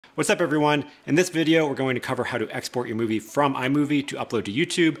What's up everyone? In this video, we're going to cover how to export your movie from iMovie to upload to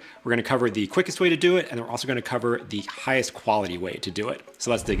YouTube. We're going to cover the quickest way to do it, and then we're also going to cover the highest quality way to do it.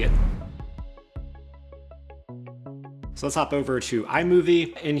 So let's dig in. So let's hop over to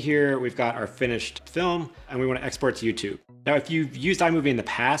iMovie. In here, we've got our finished film, and we want to export to YouTube. Now, if you've used iMovie in the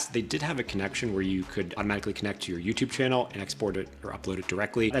past, they did have a connection where you could automatically connect to your YouTube channel and export it or upload it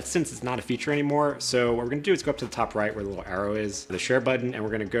directly. That's since it's not a feature anymore. So what we're gonna do is go up to the top right where the little arrow is, the share button, and we're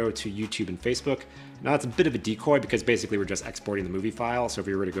gonna go to YouTube and Facebook. Now that's a bit of a decoy because basically we're just exporting the movie file. So if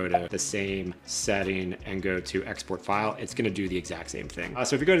we were to go to the same setting and go to export file, it's gonna do the exact same thing.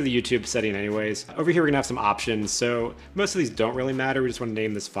 So if you go to the YouTube setting anyways, over here we're gonna have some options. So most of these don't really matter. We just wanna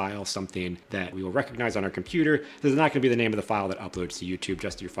name this file something that we will recognize on our computer. This is not gonna be the name of the file that uploads to YouTube,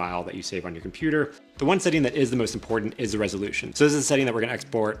 just your file that you save on your computer. The one setting that is the most important is the resolution. So this is a setting that we're gonna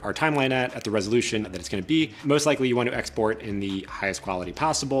export our timeline at the resolution that it's gonna be. Most likely you want to export in the highest quality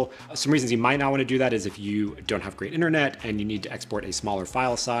possible. Some reasons you might not wanna do that is if you don't have great internet and you need to export a smaller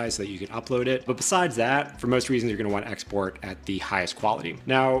file size so that you can upload it. But besides that, for most reasons, you're gonna want to export at the highest quality.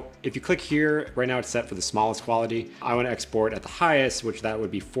 Now, if you click here, right now it's set for the smallest quality. I wanna export at the highest, which that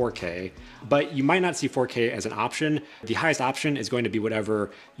would be 4K, but you might not see 4K as an option. The highest option is going to be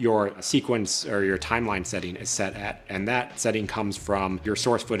whatever your sequence or your timeline setting is set at. And that setting comes from your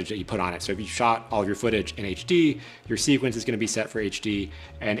source footage that you put on it. So if you shot all of your footage in HD, your sequence is gonna be set for HD,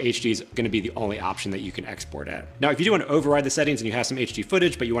 and HD is gonna be the only option that you can export at. Now, if you do want to override the settings and you have some HD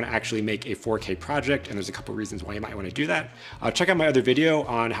footage, but you want to actually make a 4K project, and there's a couple reasons why you might want to do that, check out my other video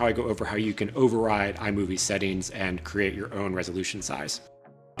on how I go over how you can override iMovie settings and create your own resolution size.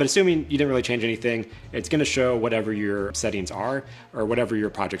 But assuming you didn't really change anything, it's going to show whatever your settings are or whatever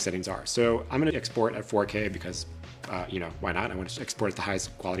your project settings are. So I'm going to export at 4K because why not? I want to export at the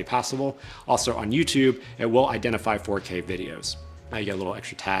highest quality possible. Also on YouTube, it will identify 4K videos. Now you get a little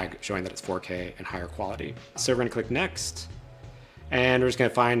extra tag showing that it's 4K and higher quality. So we're gonna click next, and we're just gonna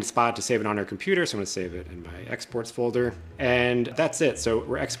find a spot to save it on our computer. So I'm gonna save it in my exports folder, and that's it. So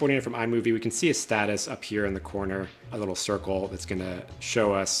we're exporting it from iMovie. We can see a status up here in the corner, a little circle that's gonna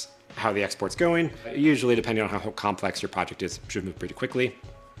show us how the export's going. Usually, depending on how complex your project is, it should move pretty quickly.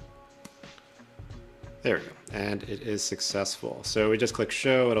 There we go, and it is successful. So we just click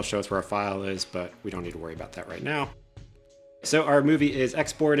show, it'll show us where our file is, but we don't need to worry about that right now. So our movie is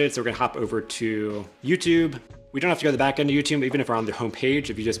exported, so we're gonna hop over to YouTube. We don't have to go to the back end of YouTube, even if we're on the home page.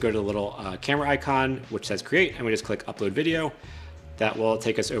 If you just go to the little camera icon, which says create, and we just click upload video, that will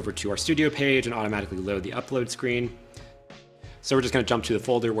take us over to our studio page and automatically load the upload screen. So we're just gonna jump to the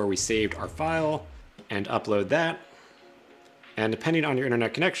folder where we saved our file and upload that. And depending on your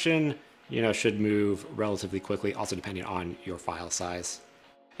internet connection, should move relatively quickly, also depending on your file size.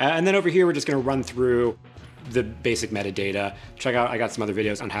 And then over here, we're just gonna run through the basic metadata. Check out, I got some other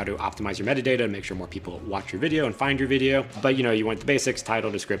videos on how to optimize your metadata and make sure more people watch your video and find your video. But you want the basics,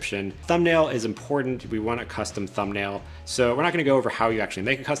 title, description. Thumbnail is important. We want a custom thumbnail. So we're not gonna go over how you actually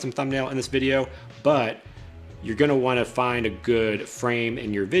make a custom thumbnail in this video, but you're gonna wanna find a good frame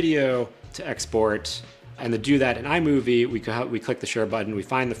in your video to export. And to do that in iMovie, we click the share button, we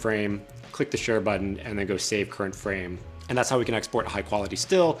find the frame, click the share button, and then go save current frame. And that's how we can export a high quality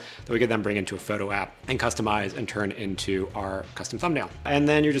still that we can then bring into a photo app and customize and turn into our custom thumbnail. And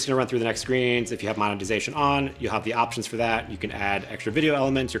then you're just gonna run through the next screens. If you have monetization on, you'll have the options for that. You can add extra video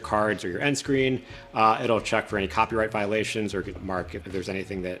elements, your cards, or your end screen. It'll check for any copyright violations or mark if there's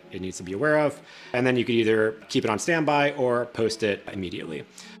anything that it needs to be aware of. And then you can either keep it on standby or post it immediately.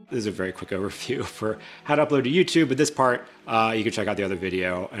 This is a very quick overview for how to upload to YouTube, but this part, you can check out the other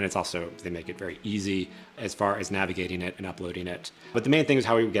video, and it's also, they make it very easy as far as navigating it and uploading it. But the main thing is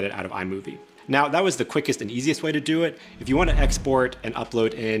how we get it out of iMovie. Now, that was the quickest and easiest way to do it. If you want to export and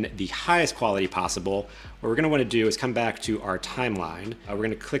upload in the highest quality possible, what we're going to want to do is come back to our timeline. We're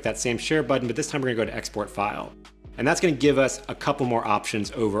going to click that same share button, but this time we're going to go to export file. And that's gonna give us a couple more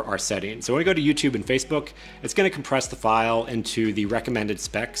options over our settings. So when we go to YouTube and Facebook, it's gonna compress the file into the recommended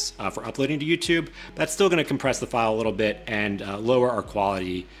specs for uploading to YouTube. That's still gonna compress the file a little bit and lower our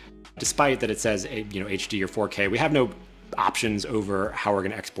quality, despite that it says HD or 4K. We have no options over how we're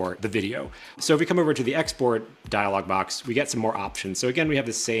gonna export the video. So if we come over to the export dialog box, we get some more options. So again, we have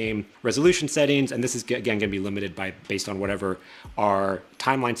the same resolution settings, and this is again gonna be limited based on whatever our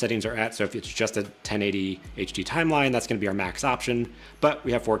timeline settings are at. So if it's just a 1080 HD timeline, that's gonna be our max option, but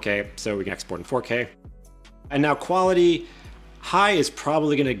we have 4K, so we can export in 4K. And now quality, high is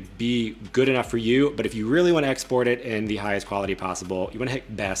probably gonna be good enough for you, but if you really wanna export it in the highest quality possible, you wanna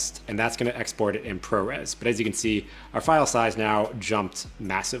hit best, and that's gonna export it in ProRes. But as you can see, our file size now jumped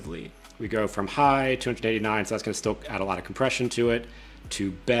massively. We go from high, 289, so that's gonna still add a lot of compression to it,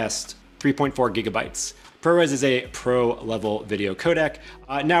 to best 3.4 gigabytes. ProRes is a pro level video codec.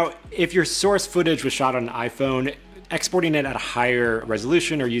 Now, if your source footage was shot on an iPhone, exporting it at a higher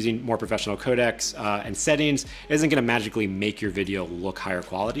resolution or using more professional codecs and settings isn't going to magically make your video look higher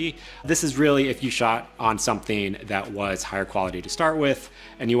quality. This is really if you shot on something that was higher quality to start with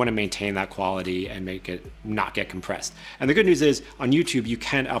and you want to maintain that quality and make it not get compressed. And the good news is on YouTube, you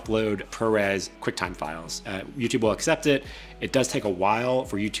can upload ProRes QuickTime files. YouTube will accept it. It does take a while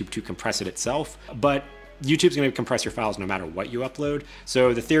for YouTube to compress it itself, but YouTube's going to compress your files no matter what you upload.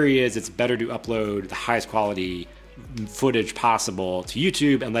 So the theory is it's better to upload the highest quality footage possible to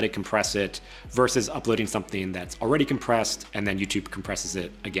YouTube and let it compress it versus uploading something that's already compressed and then YouTube compresses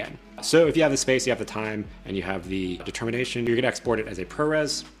it again. So if you have the space, you have the time, and you have the determination, you're gonna export it as a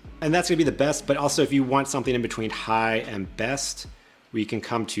ProRes. And that's gonna be the best, but also if you want something in between high and best, we can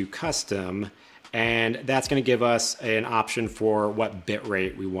come to custom, and that's going to give us an option for what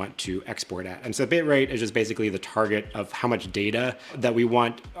bitrate we want to export at. And so bitrate is just basically the target of how much data that we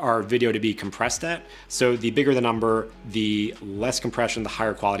want our video to be compressed at. So the bigger the number, the less compression, the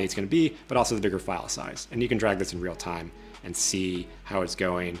higher quality it's going to be, but also the bigger file size. And you can drag this in real time and see how it's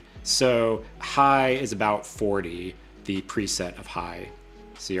going. So high is about 40, the preset of high.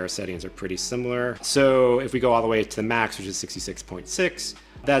 See, our settings are pretty similar. So if we go all the way to the max, which is 66.6,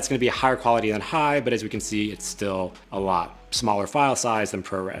 that's going to be a higher quality than high, but as we can see, it's still a lot smaller file size than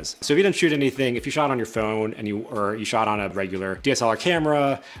ProRes. So if you didn't shoot anything, if you shot on your phone and you shot on a regular DSLR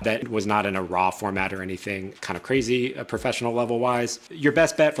camera that was not in a RAW format or anything kind of crazy, professional level wise, your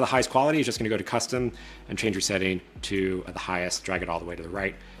best bet for the highest quality is just going to go to custom and change your setting to the highest, drag it all the way to the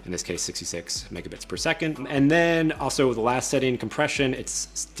right. In this case, 66 megabits per second. And then also the last setting, compression,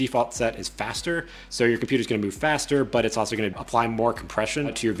 its default set is faster. So your computer's going to move faster, but it's also going to apply more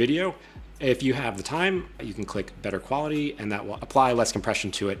compression to your video. If you have the time, you can click better quality and that will apply less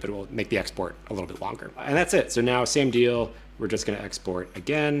compression to it, but it will make the export a little bit longer. And that's it. So now same deal. We're just going to export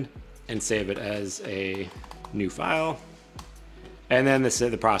again and save it as a new file. And then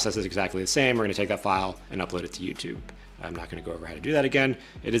the process is exactly the same. We're going to take that file and upload it to YouTube. I'm not going to go over how to do that again.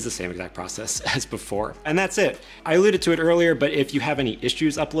 It is the same exact process as before. And that's it. I alluded to it earlier, but if you have any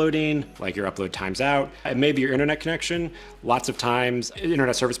issues uploading, like your upload times out, it may be your internet connection. Lots of times,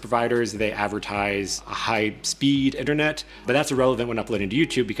 internet service providers, they advertise a high speed internet, but that's irrelevant when uploading to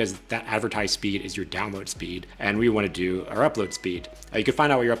YouTube because that advertised speed is your download speed, and we want to do our upload speed. You can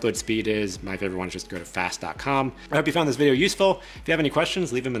find out what your upload speed is. My favorite one is just go to fast.com. I hope you found this video useful. If you have any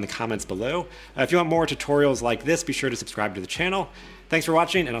questions, leave them in the comments below. If you want more tutorials like this, be sure to subscribe to the channel. Thanks for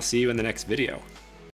watching, and I'll see you in the next video.